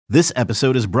This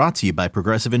episode is brought to you by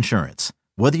Progressive Insurance.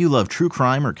 Whether you love true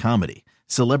crime or comedy,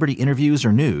 celebrity interviews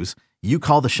or news, you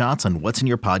call the shots on what's in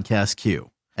your podcast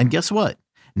queue. And guess what?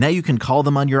 Now you can call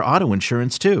them on your auto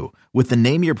insurance too with the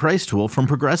Name Your Price tool from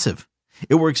Progressive.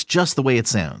 It works just the way it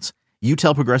sounds. You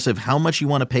tell Progressive how much you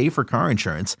want to pay for car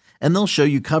insurance, and they'll show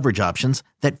you coverage options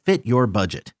that fit your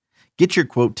budget. Get your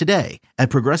quote today at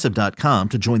Progressive.com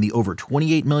to join the over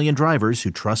 28 million drivers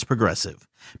who trust Progressive.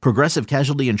 Progressive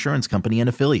Casualty Insurance Company and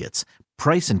Affiliates.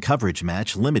 Price and coverage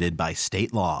match limited by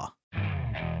state law.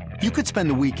 You could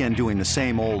spend the weekend doing the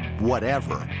same old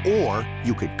whatever, or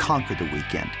you could conquer the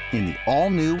weekend in the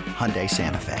all-new Hyundai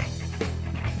Santa Fe.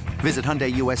 Visit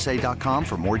HyundaiUSA.com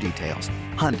for more details.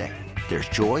 Hyundai, there's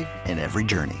joy in every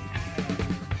journey.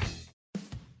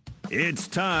 It's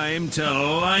time to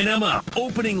line them up.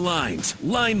 Opening lines,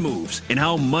 line moves, and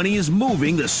how money is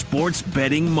moving the sports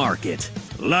betting market.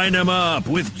 Line them up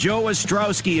with Joe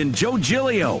Ostrowski and Joe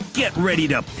Giglio. Get ready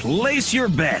to place your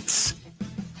bets.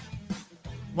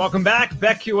 Welcome back.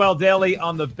 BetQL Daily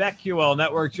on the BetQL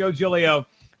Network. Joe Giglio,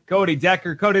 Cody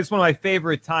Decker. Cody, it's one of my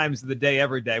favorite times of the day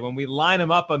every day when we line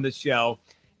them up on the show.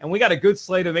 And we got a good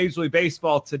slate of Major League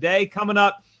Baseball today. Coming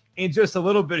up in just a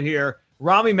little bit here,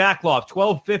 Rami Makloff,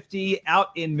 12:50 out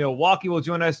in Milwaukee, will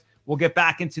join us. We'll get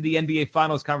back into the NBA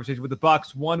Finals conversation with the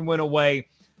Bucks, one win away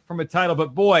from a title.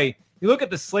 But boy, you look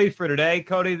at the slate for today,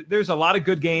 Cody, there's a lot of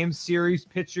good games, series,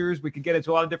 pitchers. We could get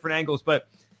into a lot of different angles, but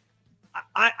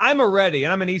I'm ready,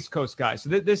 and I'm an East Coast guy, so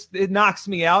it knocks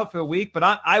me out for the week, but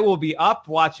I will be up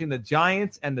watching the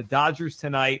Giants and the Dodgers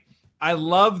tonight. I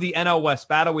love the NL West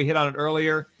battle. We hit on it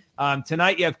earlier.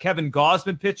 Tonight you have Kevin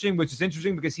Gausman pitching, which is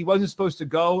interesting because he wasn't supposed to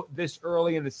go this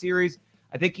early in the series.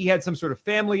 I think he had some sort of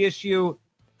family issue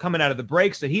coming out of the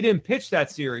break, so he didn't pitch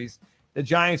that series. The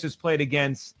Giants just played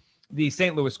against the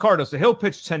St. Louis Cardinals, so he'll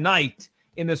pitch tonight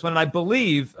in this one. And I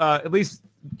believe, at least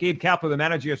Gabe Kapler, the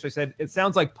manager yesterday, said it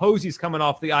sounds like Posey's coming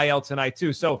off the IL tonight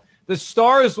too. So the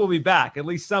stars will be back, at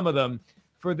least some of them,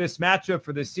 for this matchup,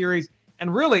 for this series.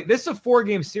 And really, this is a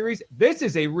 4-game series. This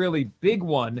is a really big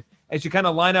one as you kind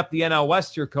of line up the NL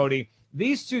West here, Cody.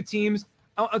 These two teams,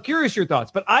 I'm curious your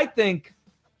thoughts, but I think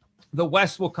the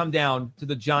West will come down to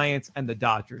the Giants and the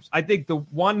Dodgers. I think the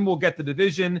one will get the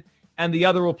division and the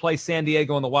other will play San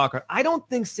Diego in the wild card. I don't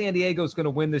think San Diego is going to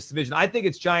win this division. I think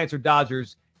it's Giants or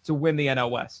Dodgers to win the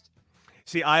NL West.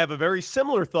 See, I have a very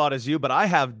similar thought as you, but I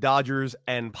have Dodgers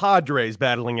and Padres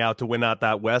battling out to win out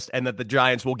that West, and that the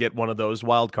Giants will get one of those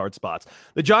wild card spots.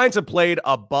 The Giants have played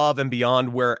above and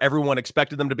beyond where everyone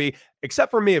expected them to be, except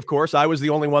for me, of course. I was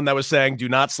the only one that was saying, do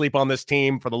not sleep on this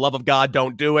team. For the love of God,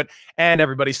 don't do it. And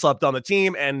everybody slept on the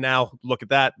team, and now look at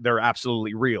that. They're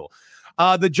absolutely real.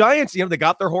 The Giants, they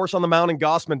got their horse on the mound in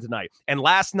Gausman tonight, and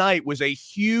last night was a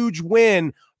huge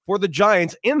win for the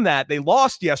Giants in that they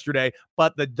lost yesterday,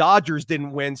 but the Dodgers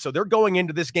didn't win. So they're going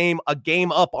into this game a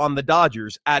game up on the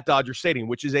Dodgers at Dodger Stadium,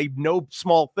 which is a no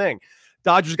small thing.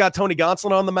 Dodgers got Tony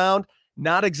Gonsolin on the mound.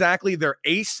 Not exactly their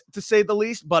ace, to say the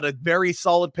least, but a very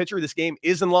solid pitcher. This game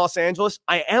is in Los Angeles.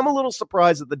 I am a little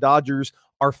surprised that the Dodgers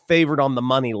are favored on the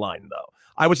money line, though.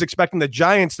 I was expecting the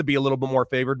Giants to be a little bit more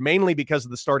favored, mainly because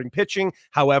of the starting pitching.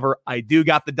 However, I do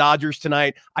got the Dodgers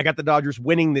tonight. I got the Dodgers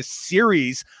winning this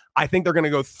series. I think they're going to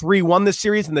go 3-1 this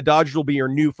series, and the Dodgers will be your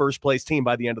new first-place team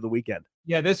by the end of the weekend.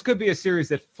 Yeah, this could be a series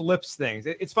that flips things.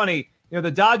 It's funny,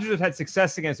 the Dodgers have had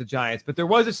success against the Giants, but there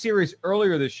was a series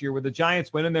earlier this year where the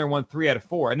Giants went in there and won 3 out of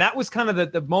 4, and that was kind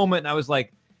of the moment, and I was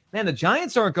like, man, the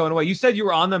Giants aren't going away. You said you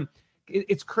were on them.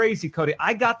 It's crazy, Cody.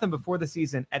 I got them before the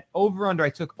season at over-under. I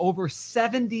took over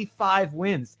 75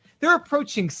 wins. They're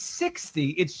approaching 60.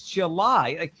 It's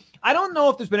July. I don't know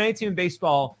if there's been any team in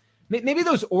baseball, maybe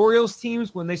those Orioles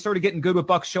teams, when they started getting good with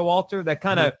Buck Showalter, that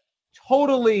kind of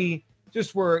totally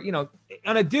just were,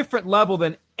 on a different level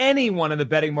than anyone in the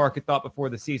betting market thought before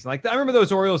the season. I remember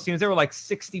those Orioles teams, they were like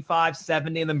 65,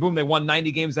 70, and then boom, they won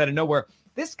 90 games out of nowhere.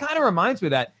 This kind of reminds me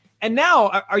of that. And now,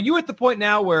 are you at the point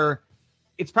now where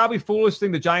it's probably foolish to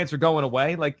think the Giants are going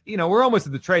away? We're almost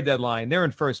at the trade deadline. They're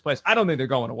in first place. I don't think they're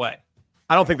going away.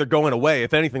 I don't think they're going away.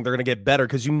 If anything, they're going to get better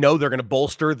because they're going to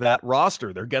bolster that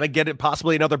roster. They're going to get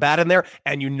possibly another bat in there,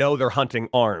 and they're hunting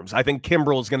arms. I think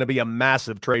Kimbrel is going to be a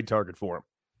massive trade target for him.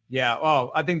 Yeah,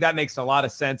 I think that makes a lot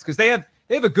of sense because they have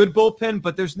a good bullpen,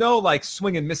 but there's no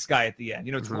swing and miss guy at the end.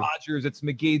 It's Rogers, it's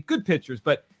McGee, good pitchers,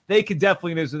 but they could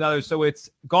definitely use another. So it's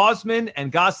Gausman and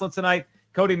Gonsolin tonight.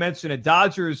 Cody mentioned it.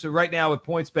 Dodgers right now with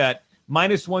PointsBet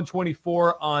minus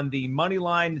 124 on the money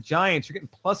line. The Giants, you're getting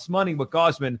plus money with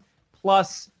Gausman,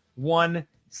 plus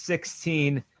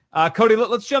 116. Cody,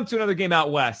 let's jump to another game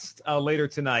out west later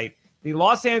tonight. The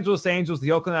Los Angeles Angels,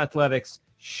 the Oakland Athletics,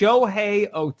 Shohei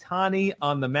Ohtani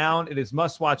on the mound. It is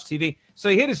must-watch TV. So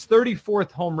he hit his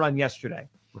 34th home run yesterday,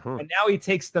 and now he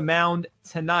takes the mound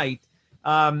tonight.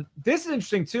 This is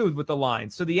interesting, too, with the line.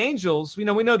 So the Angels, we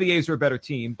know the A's are a better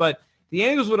team, but the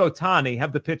Angels with Ohtani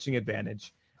have the pitching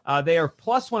advantage. They are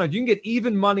plus 100. You can get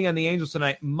even money on the Angels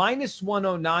tonight, minus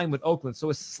 109 with Oakland. So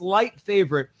a slight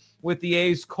favorite with the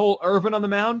A's. Cole Irvin on the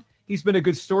mound. He's been a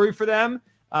good story for them.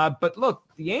 But look,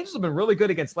 the Angels have been really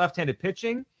good against left-handed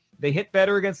pitching. They hit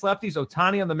better against lefties.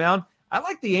 Ohtani on the mound. I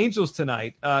like the Angels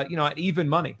tonight, at even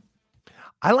money.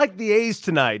 I like the A's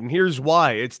tonight, and here's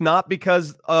why. It's not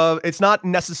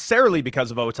necessarily because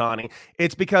of Ohtani.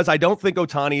 It's because I don't think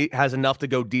Ohtani has enough to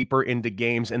go deeper into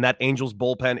games, and that Angels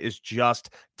bullpen is just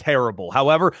terrible.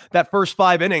 However, that first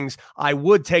 5 innings, I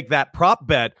would take that prop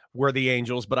bet were the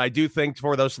Angels, but I do think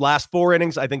for those last 4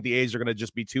 innings, I think the A's are going to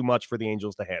just be too much for the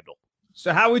Angels to handle.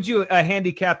 So how would you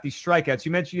handicap these strikeouts?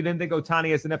 You mentioned you didn't think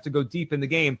Ohtani has enough to go deep in the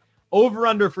game.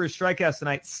 Over-under for his strikeouts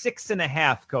tonight,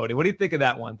 6.5, Cody. What do you think of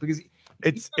that one? Because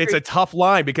it's a tough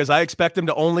line because I expect him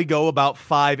to only go about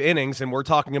 5 innings, and we're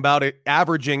talking about it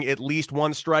averaging at least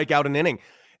 1 strikeout an inning.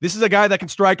 This is a guy that can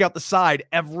strike out the side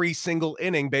every single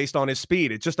inning based on his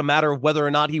speed. It's just a matter of whether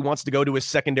or not he wants to go to his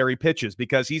secondary pitches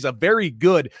because he's a very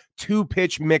good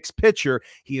 2-pitch mix pitcher.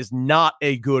 He is not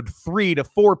a good 3 to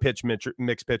 4 pitch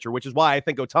mix pitcher, which is why I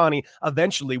think Ohtani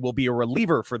eventually will be a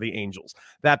reliever for the Angels.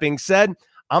 That being said,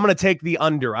 I'm going to take the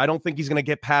under. I don't think he's going to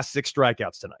get past 6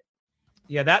 strikeouts tonight.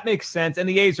 Yeah, that makes sense. And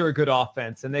the A's are a good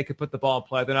offense, and they could put the ball in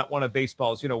play. They're not one of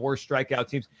baseball's, worst strikeout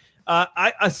teams.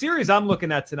 A series I'm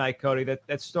looking at tonight, Cody,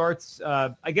 that starts,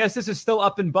 I guess this is still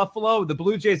up in Buffalo. The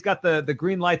Blue Jays got the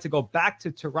green light to go back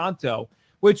to Toronto,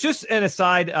 which just an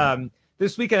aside,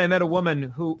 this weekend I met a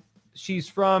woman she's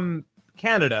from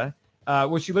Canada,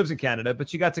 she lives in Canada, but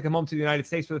she got to come home to the United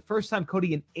States for the first time,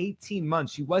 Cody, in 18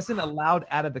 months. She wasn't allowed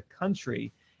out of the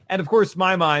country. And of course,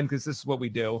 my mind, because this is what we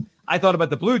do, I thought about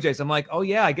the Blue Jays. I'm like, oh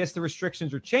yeah, I guess the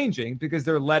restrictions are changing because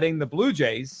they're letting the Blue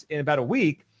Jays in about a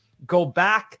week go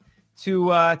back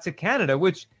to Canada,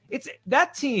 which it's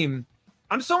that team.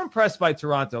 I'm so impressed by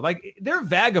Toronto. Like, they're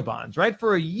vagabonds, right?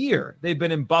 For a year, they've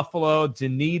been in Buffalo,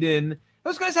 Dunedin.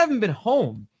 Those guys haven't been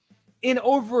home in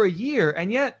over a year,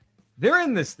 and yet they're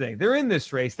in this thing. They're in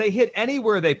this race. They hit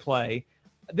anywhere they play.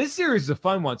 This series is a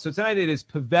fun one. So tonight it is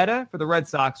Pivetta for the Red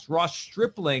Sox, Ross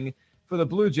Stripling for the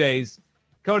Blue Jays.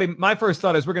 Cody, my first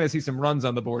thought is we're going to see some runs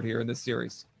on the board here in this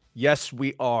series. Yes,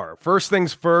 we are. First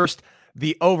things first,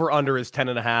 the over-under is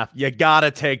 10.5. You got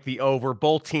to take the over.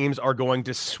 Both teams are going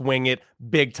to swing it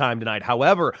big time tonight.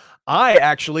 However, I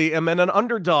actually am in an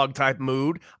underdog type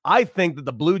mood. I think that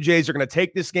the Blue Jays are going to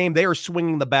take this game. They are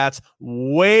swinging the bats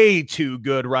way too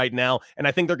good right now, and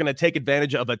I think they're going to take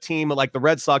advantage of a team like the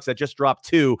Red Sox that just dropped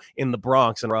 2 in the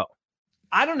Bronx in a row.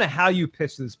 I don't know how you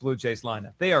pitch this Blue Jays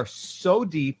lineup. They are so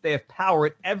deep. They have power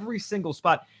at every single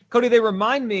spot. Cody, they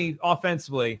remind me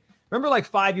offensively. Remember like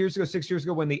 5 years ago, 6 years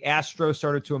ago when the Astros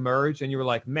started to emerge and you were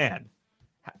like, man,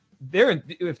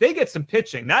 if they get some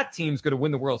pitching, that team's going to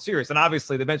win the World Series. And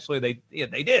obviously, eventually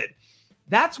they did.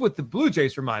 That's what the Blue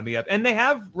Jays remind me of. And they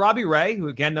have Robbie Ray, who,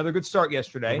 again, another good start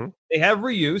yesterday. Mm-hmm. They have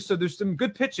Ryu, so there's some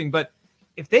good pitching. But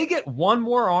if they get one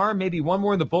more arm, maybe one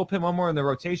more in the bullpen, one more in the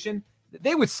rotation,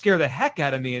 they would scare the heck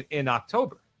out of me in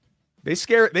October. They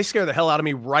scare the hell out of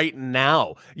me right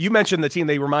now. You mentioned the team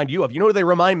they remind you of. You know what they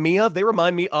remind me of? They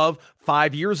remind me of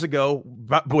 5 years ago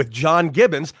with John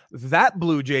Gibbons, that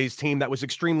Blue Jays team that was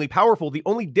extremely powerful. The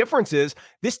only difference is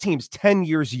this team's 10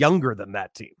 years younger than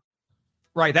that team.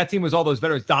 Right. That team was all those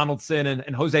veterans, Donaldson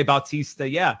and Jose Bautista.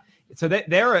 Yeah. So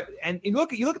they're and you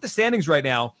look at the standings right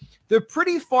now. They're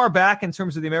pretty far back in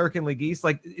terms of the American League East.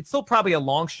 Like, it's still probably a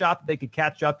long shot that they could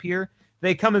catch up here.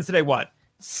 They come in today,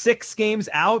 6 games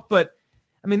out, but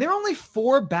I mean, they're only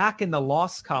 4 back in the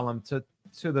loss column to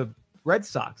the Red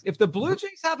Sox. If the Blue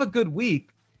Jays have a good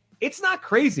week, it's not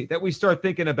crazy that we start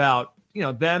thinking about,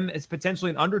 them as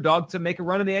potentially an underdog to make a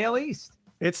run in the AL East.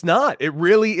 It's not. It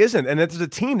really isn't. And this is a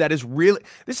team that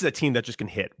just can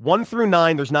hit 1 through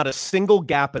 9. There's not a single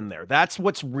gap in there. That's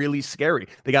what's really scary.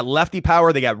 They got lefty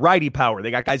power. They got righty power.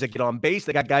 They got guys that get on base.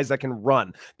 They got guys that can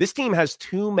run. This team has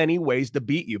too many ways to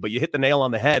beat you, but you hit the nail on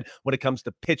the head when it comes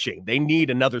to pitching. They need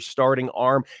another starting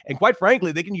arm. And quite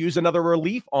frankly, they can use another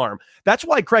relief arm. That's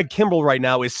why Craig Kimbrell right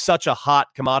now is such a hot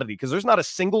commodity, because there's not a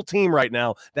single team right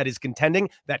now that is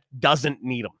contending that doesn't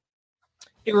need him.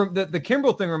 The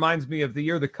Kimbrell thing reminds me of the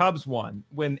year the Cubs won,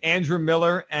 when Andrew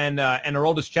Miller and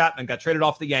Aroldis Chapman got traded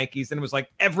off the Yankees, and it was like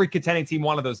every contending team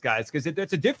wanted those guys because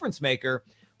it's a difference maker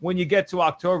when you get to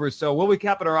October. So we'll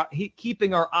be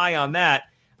keeping our eye on that.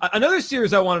 Another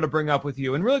series I wanted to bring up with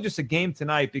you, and really just a game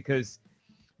tonight, because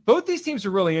Both these teams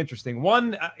are really interesting.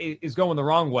 One is going the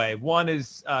wrong way. One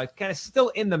is kind of still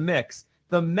in the mix.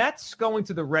 The Mets going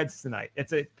to the Reds tonight.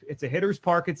 It's a hitter's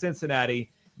park in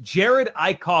Cincinnati. Jared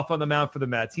Eichhoff on the mound for the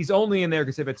Mets. He's only in there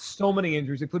because they've had so many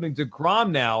injuries, including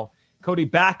DeGrom now. Cody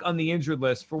back on the injured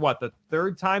list for the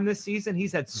third time this season.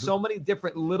 He's had so many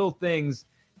different little things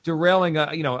derailing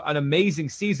an amazing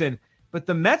season. But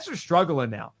the Mets are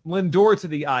struggling now. Lindor to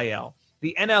the IL.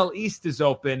 The NL East is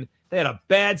open. They had a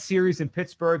bad series in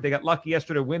Pittsburgh. They got lucky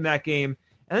yesterday to win that game.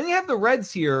 And then you have the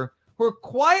Reds here, who are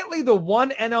quietly the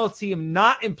one NL team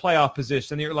not in playoff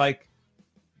position. You're like,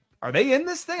 are they in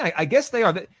this thing? I guess they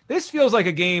are. This feels like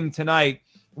a game tonight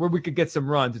where we could get some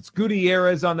runs. It's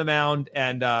Gutierrez on the mound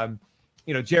and,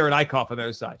 Jared Eichhoff on the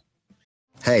other side.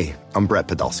 Hey, I'm Brett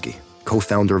Podolsky,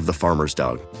 co-founder of The Farmer's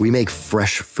Dog. We make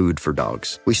fresh food for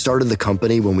dogs. We started the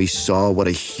company when we saw what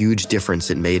a huge difference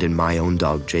it made in my own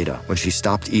dog, Jada, when she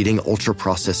stopped eating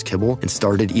ultra-processed kibble and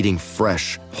started eating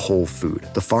fresh, whole food.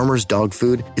 The Farmer's Dog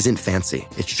food isn't fancy.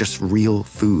 It's just real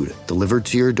food delivered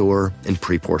to your door in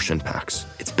pre-portioned packs.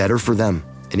 It's better for them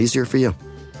and easier for you.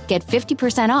 Get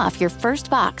 50% off your first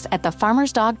box at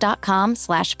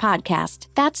thefarmersdog.com/podcast.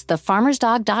 That's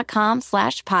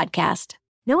thefarmersdog.com/podcast.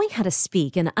 Knowing how to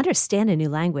speak and understand a new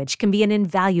language can be an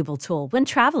invaluable tool when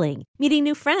traveling, meeting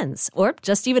new friends, or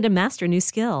just even to master a new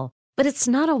skill. But it's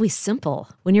not always simple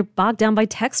when you're bogged down by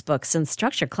textbooks and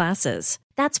structured classes.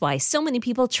 That's why so many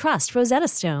people trust Rosetta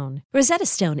Stone. Rosetta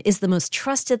Stone is the most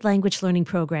trusted language learning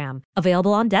program,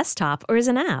 available on desktop or as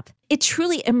an app. It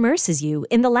truly immerses you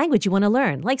in the language you want to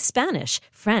learn, like Spanish,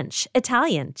 French,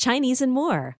 Italian, Chinese, and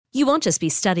more. You won't just be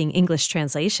studying English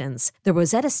translations. The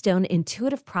Rosetta Stone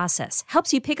intuitive process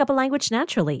helps you pick up a language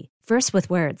naturally, first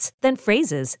with words, then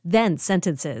phrases, then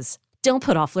sentences. Don't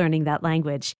put off learning that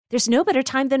language. There's no better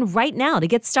time than right now to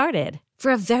get started.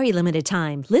 For a very limited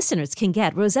time, listeners can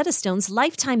get Rosetta Stone's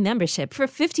lifetime membership for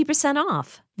 50%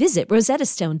 off. Visit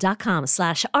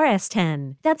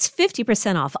rosettastone.com/rs10. That's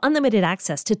 50% off unlimited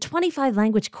access to 25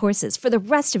 language courses for the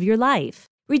rest of your life.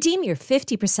 Redeem your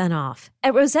 50% off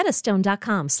at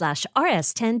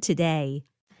rosettastone.com/rs10 today.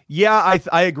 Yeah,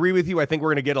 I agree with you. I think we're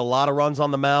going to get a lot of runs on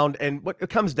the mound. And what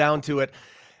it comes down to it,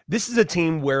 this is a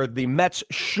team where the Mets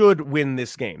should win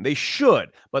this game. They should.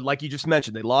 But like you just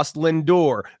mentioned, they lost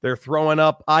Lindor. They're throwing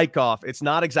up Eichhoff. It's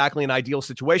not exactly an ideal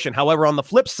situation. However, on the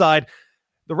flip side,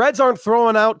 the Reds aren't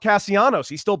throwing out Castellanos.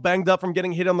 He's still banged up from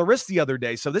getting hit on the wrist the other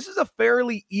day. So this is a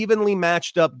fairly evenly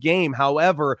matched up game.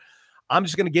 However, I'm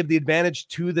just going to give the advantage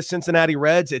to the Cincinnati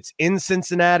Reds. It's in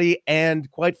Cincinnati, and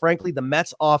quite frankly, the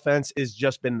Mets offense has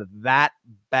just been that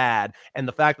bad. And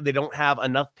the fact that they don't have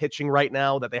enough pitching right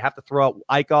now, that they have to throw out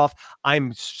Eichhoff,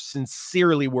 I'm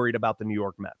sincerely worried about the New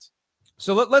York Mets.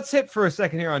 So let's hit for a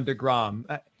second here on DeGrom.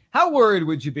 How worried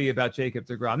would you be about Jacob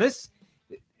DeGrom?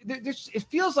 It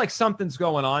feels like something's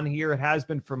going on here. It has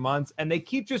been for months, and they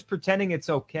keep just pretending it's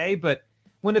okay. But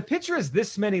when a pitcher has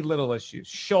this many little issues,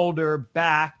 shoulder,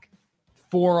 back,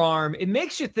 forearm, it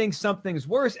makes you think something's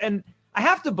worse. And I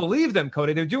have to believe them,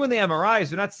 Cody. They're doing the MRIs.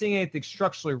 They're not seeing anything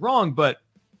structurally wrong. But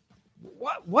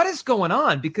what is going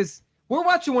on? Because we're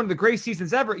watching one of the great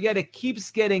seasons ever, yet it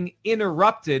keeps getting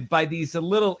interrupted by these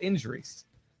little injuries.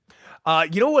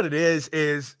 You know what it is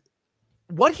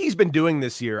what he's been doing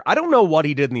this year. I don't know what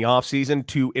he did in the offseason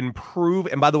to improve.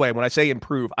 And by the way, when I say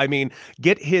improve, I mean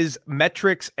get his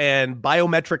metrics and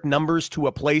biometric numbers to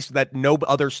a place that no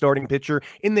other starting pitcher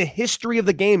in the history of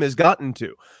the game has gotten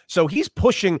to. So he's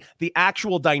pushing the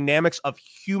actual dynamics of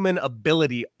human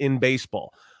ability in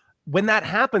baseball. When that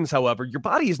happens, however, your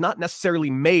body is not necessarily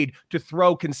made to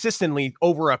throw consistently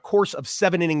over a course of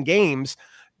 7-inning games.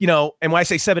 And when I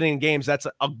say 7-inning games, that's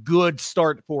a good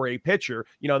start for a pitcher.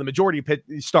 The majority of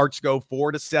starts go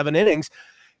 4 to 7 innings.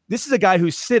 This is a guy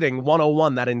who's sitting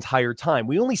 101 that entire time.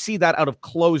 We only see that out of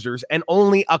closers, and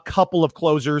only a couple of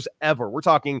closers ever. We're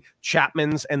talking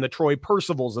Chapmans and the Troy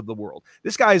Percivals of the world.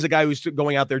 This guy is a guy who's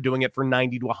going out there doing it for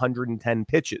 90 to 110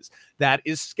 pitches. That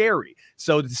is scary.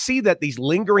 So to see that these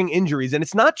lingering injuries, and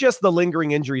it's not just the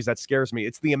lingering injuries that scares me,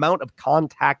 it's the amount of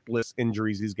contactless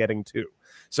injuries he's getting too.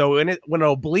 So when an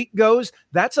oblique goes,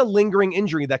 that's a lingering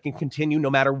injury that can continue no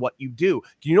matter what you do.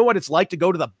 Do you know what it's like to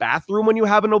go to the bathroom when you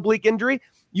have an oblique injury?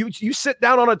 You sit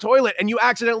down on a toilet and you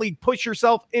accidentally push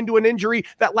yourself into an injury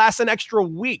that lasts an extra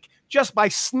week just by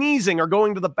sneezing or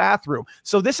going to the bathroom.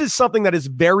 So this is something that is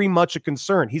very much a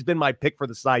concern. He's been my pick for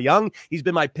the Cy Young. He's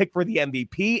been my pick for the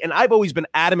MVP. And I've always been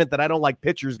adamant that I don't like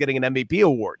pitchers getting an MVP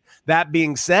award. That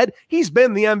being said, he's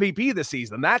been the MVP this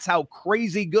season. That's how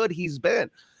crazy good he's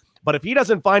been. But if he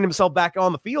doesn't find himself back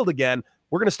on the field again,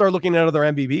 we're going to start looking at other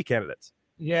MVP candidates.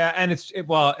 Yeah, and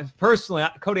personally,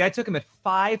 Cody, I took him at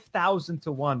 5,000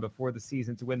 to 1 before the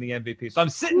season to win the MVP. So I'm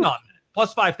sitting on that,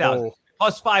 plus 5,000,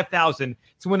 plus 5,000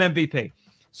 to win MVP.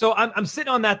 So I'm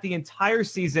sitting on that the entire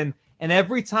season, and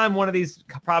every time one of these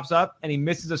props up and he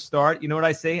misses a start, you know what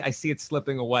I see? I see it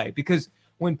slipping away, because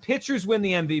when pitchers win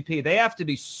the MVP, they have to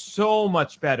be so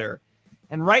much better.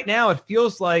 And right now it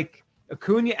feels like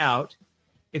Acuna out.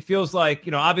 It feels like,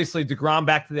 obviously DeGrom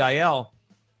back to the IL.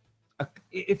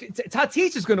 If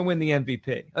Tatis is going to win the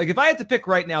MVP, like if I had to pick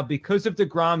right now because of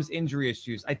DeGrom's injury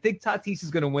issues, I think Tatis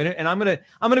is going to win it. And I'm going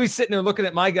to be sitting there looking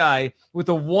at my guy with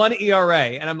a 1 ERA.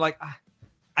 And I'm like,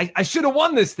 I should have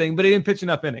won this thing, but he didn't pitch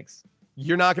enough innings.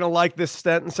 You're not going to like this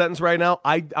sentence right now.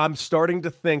 I'm starting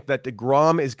to think that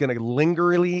DeGrom is going to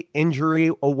lingeringly injury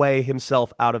away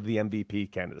himself out of the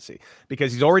MVP candidacy,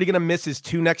 because he's already going to miss his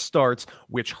 2 next starts,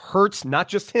 which hurts not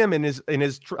just him in his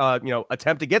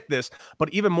attempt to get this, but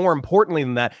even more importantly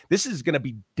than that, this is going to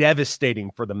be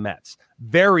devastating for the Mets.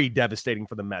 Very devastating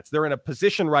for the Mets. They're in a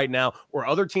position right now where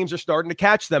other teams are starting to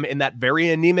catch them in that very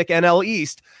anemic NL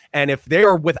East. And if they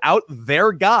are without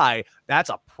their guy,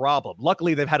 that's a problem.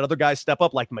 Luckily, they've had other guys step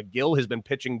up, like McGill has been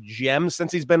pitching gems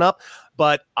since he's been up.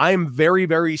 But I'm very,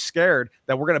 very scared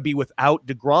that we're going to be without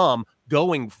DeGrom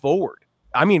going forward.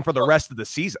 I mean, for the rest of the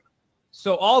season.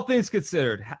 So all things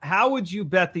considered, how would you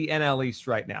bet the NL East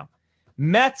right now?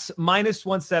 Mets minus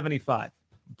 175,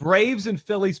 Braves and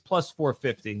Phillies plus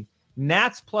 450,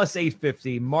 Nats plus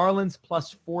 850, Marlins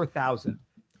plus 4,000.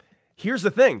 Here's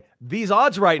the thing. These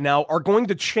odds right now are going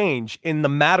to change in the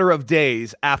matter of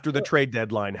days after the trade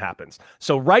deadline happens.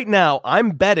 So right now,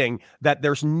 I'm betting that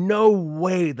there's no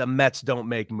way the Mets don't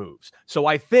make moves. So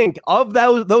I think of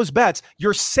those bets,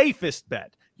 your safest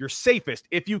bet,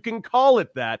 if you can call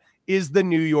it that, is the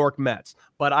New York Mets.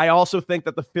 But I also think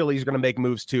that the Phillies are going to make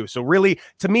moves too. So really,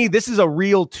 to me, this is a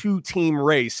real 2-team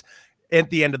race at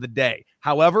the end of the day.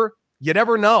 However, you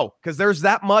never know, because there's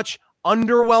that much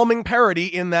underwhelming parity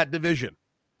in that division.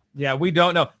 Yeah, we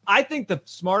don't know. I think the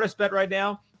smartest bet right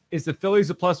now is the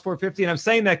Phillies at plus 450. And I'm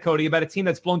saying that, Cody, about a team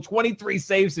that's blown 23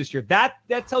 saves this year. That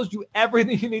tells you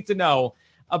everything you need to know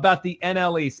about the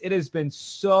NL East. It has been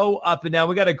so up and down.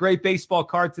 We got a great baseball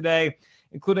card today,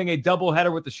 including a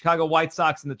doubleheader with the Chicago White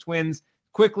Sox and the Twins.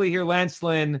 Quickly here, Lance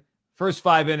Lynn, first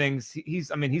 5 innings. He's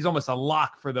almost a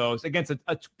lock for those against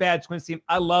a bad Twins team.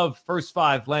 I love first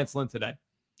 5 Lance Lynn today.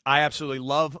 I absolutely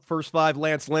love first 5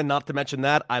 Lance Lynn. Not to mention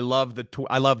that I love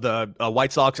the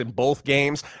White Sox in both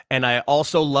games, and I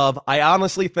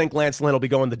honestly think Lance Lynn will be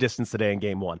going the distance today in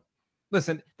Game 1.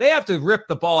 Listen, they have to rip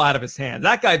the ball out of his hand.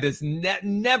 That guy does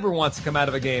never wants to come out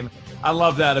of a game. I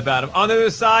love that about him. On the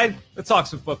other side, let's talk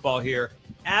some football here.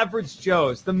 Average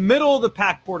Joes, the middle of the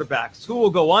pack quarterbacks. Who will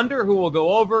go under? Who will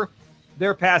go over?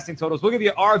 Their passing totals. We'll give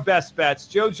you our best bets.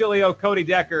 Joe Giglio, Cody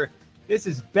Decker. This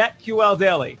is BetQL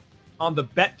Daily on the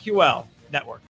BetQL Network.